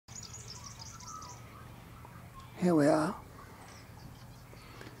Here we are.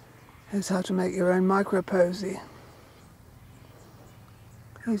 Here's how to make your own micro posy.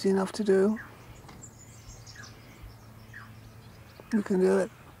 Easy enough to do. You can do it.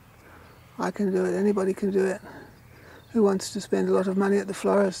 I can do it. Anybody can do it. Who wants to spend a lot of money at the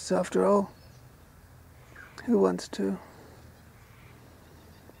florist's after all? Who wants to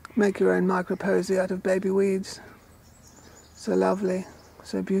make your own micro posy out of baby weeds? So lovely,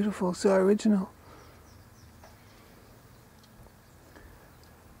 so beautiful, so original.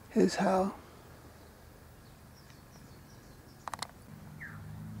 Here's how.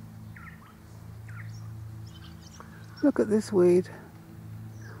 Look at this weed.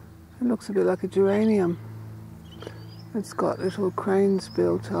 It looks a bit like a geranium. It's got little crane's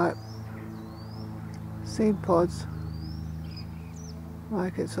bill type seed pods,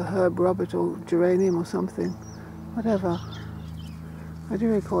 like it's a herb robert or geranium or something, whatever. I do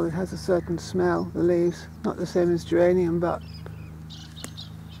recall it has a certain smell, the leaves, not the same as geranium, but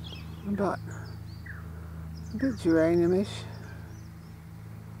a bit geranium-ish.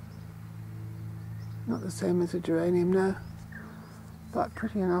 Not the same as a geranium, no, but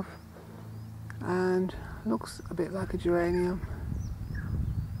pretty enough, and looks a bit like a geranium.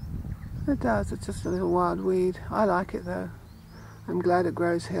 It does, it's just a little wild weed. I like it though. I'm glad it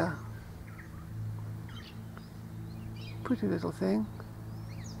grows here. Pretty little thing.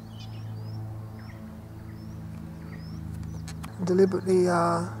 Deliberately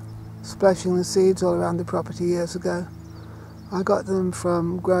splashing the seeds all around the property years ago. I got them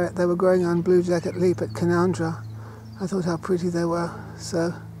from, they were growing on Blue Jacket Leap at Canandra. I thought how pretty they were,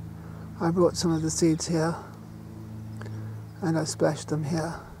 so I brought some of the seeds here and I splashed them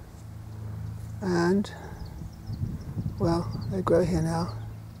here. And, well, they grow here now.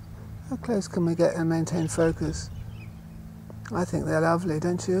 How close can we get and maintain focus? I think they're lovely,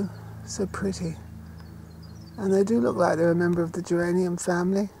 don't you? So pretty. And they do look like they're a member of the geranium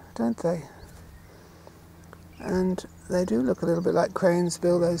family, don't they? And they do look a little bit like crane's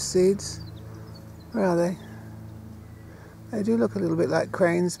bill, those seeds. Where are they? They do look a little bit like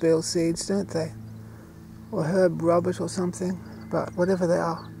crane's bill seeds, don't they? Or herb robert or something. But whatever they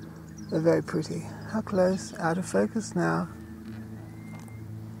are, they're very pretty. How close? Out of focus now.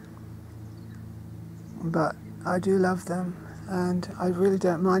 But I do love them, and I really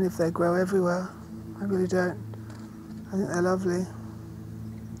don't mind if they grow everywhere. I really don't. I think they're lovely.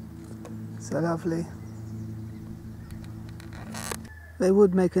 So lovely. They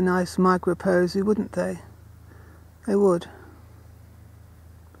would make a nice micro posy, wouldn't they? They would.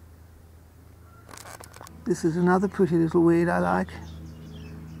 This is another pretty little weed I like.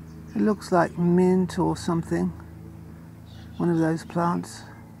 It looks like mint or something. One of those plants.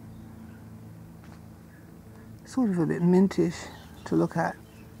 Sort of a bit mintish to look at.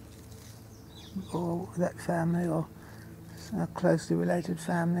 Or that family, or a closely related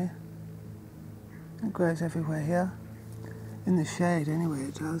family. It grows everywhere here. In the shade anyway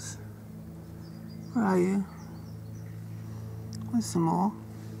it does. Where are you? There's some more.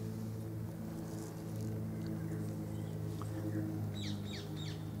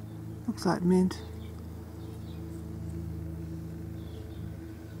 Looks like mint.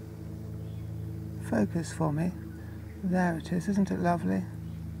 Focus for me. There it is, isn't it lovely?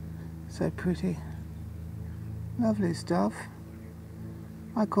 So pretty. Lovely stuff.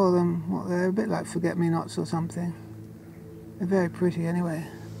 I call them, well, they're a bit like forget-me-nots or something. They're very pretty anyway.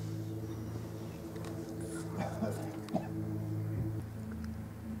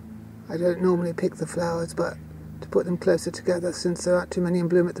 I don't normally pick the flowers, but to put them closer together, since there aren't too many in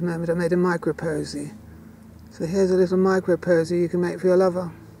bloom at the moment, I made a micro posy. So here's a little micro posy you can make for your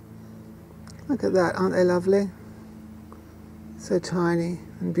lover. Look at that, aren't they lovely? So tiny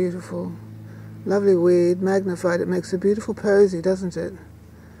and beautiful. Lovely weed, magnified, it makes a beautiful posy, doesn't it?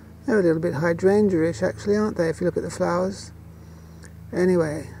 They're a little bit hydrangea-ish actually, aren't they, if you look at the flowers?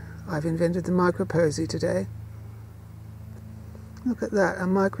 Anyway, I've invented the micro posy today. Look at that, a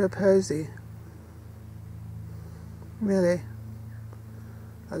micro posy. Really?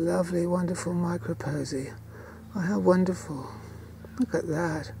 A lovely, wonderful micro posy. Oh, how wonderful. Look at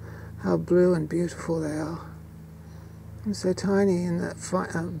that. How blue and beautiful they are. And so tiny in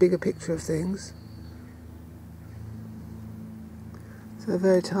that bigger picture of things. So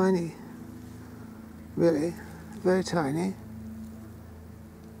very tiny. Really, very tiny.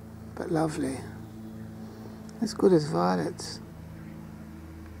 But lovely. As good as violets.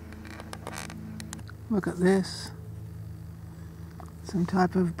 Look at this. Some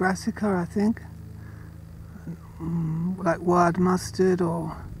type of brassica, I think. Like wild mustard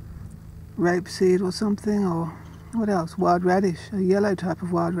or rapeseed or something, or what else? Wild radish, a yellow type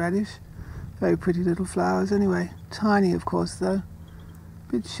of wild radish. Very pretty little flowers anyway. Tiny, of course, though.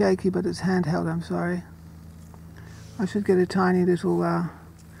 A bit shaky, but it's handheld, I'm sorry. I should get a tiny little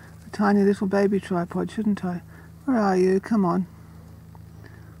baby tripod, shouldn't I? Where are you? Come on.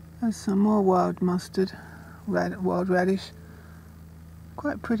 There's some more wild mustard, wild radish.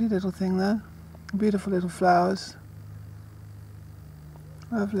 Quite pretty little thing, though. Beautiful little flowers.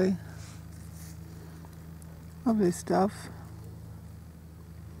 Lovely. Lovely stuff.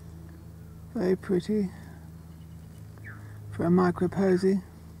 Very pretty for a micro posy.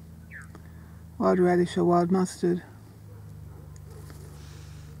 Wild radish or wild mustard.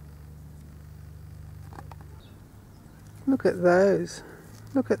 Look at those.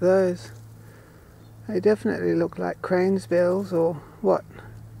 Look at those. They definitely look like crane's bills, or what?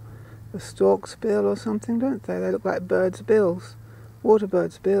 A stork's bill or something, don't they? They look like birds' bills. Water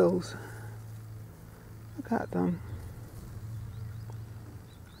birds' bills. Look at them.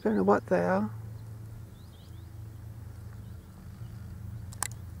 I don't know what they are.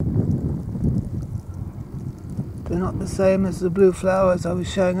 They're not the same as the blue flowers I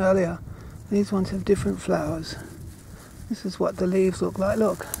was showing earlier. These ones have different flowers. This is what the leaves look like.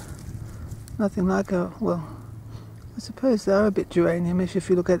 Look. Nothing like a, well, I suppose they are a bit geraniumish if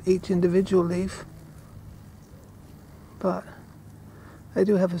you look at each individual leaf. But they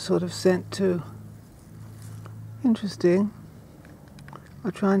do have a sort of scent too. Interesting.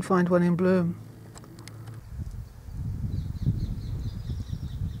 I'll try and find one in bloom.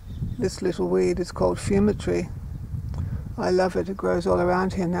 This little weed is called fumitree. I love it. It grows all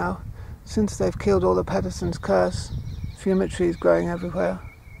around here now. Since they've killed all the Patterson's curse, fumitree is growing everywhere.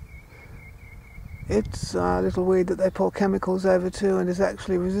 It's a little weed that they pour chemicals over to and is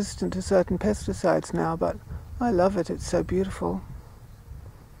actually resistant to certain pesticides now, but I love it. It's so beautiful.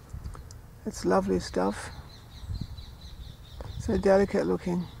 It's lovely stuff. So delicate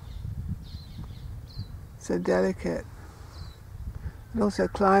looking. So delicate. It also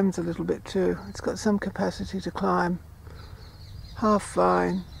climbs a little bit too. It's got some capacity to climb. Half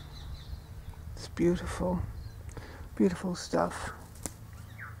vine. It's beautiful. Beautiful stuff.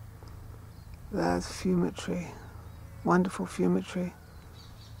 There's fumitree. Wonderful fumitree.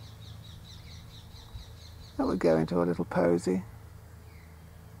 That would go into a little posy.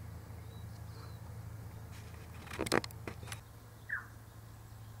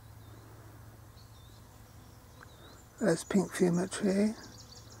 There's pink fumitree,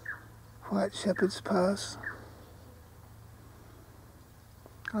 white shepherd's purse,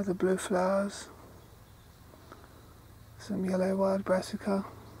 other blue flowers, some yellow wild brassica.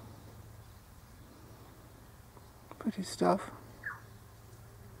 Pretty stuff.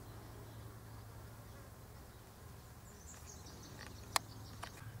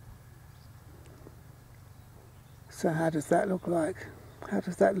 So how does that look like? How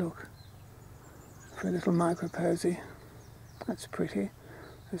does that look for a little micro posy? That's pretty.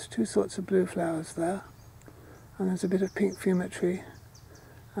 There's two sorts of blue flowers there, and there's a bit of pink fumitree,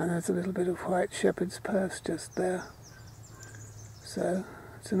 and there's a little bit of white shepherd's purse just there. So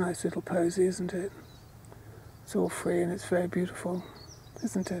it's a nice little posy, isn't it? It's all free and it's very beautiful,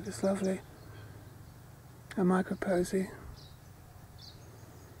 isn't it? It's lovely. A micro posy.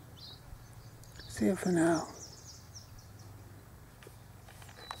 See you for now.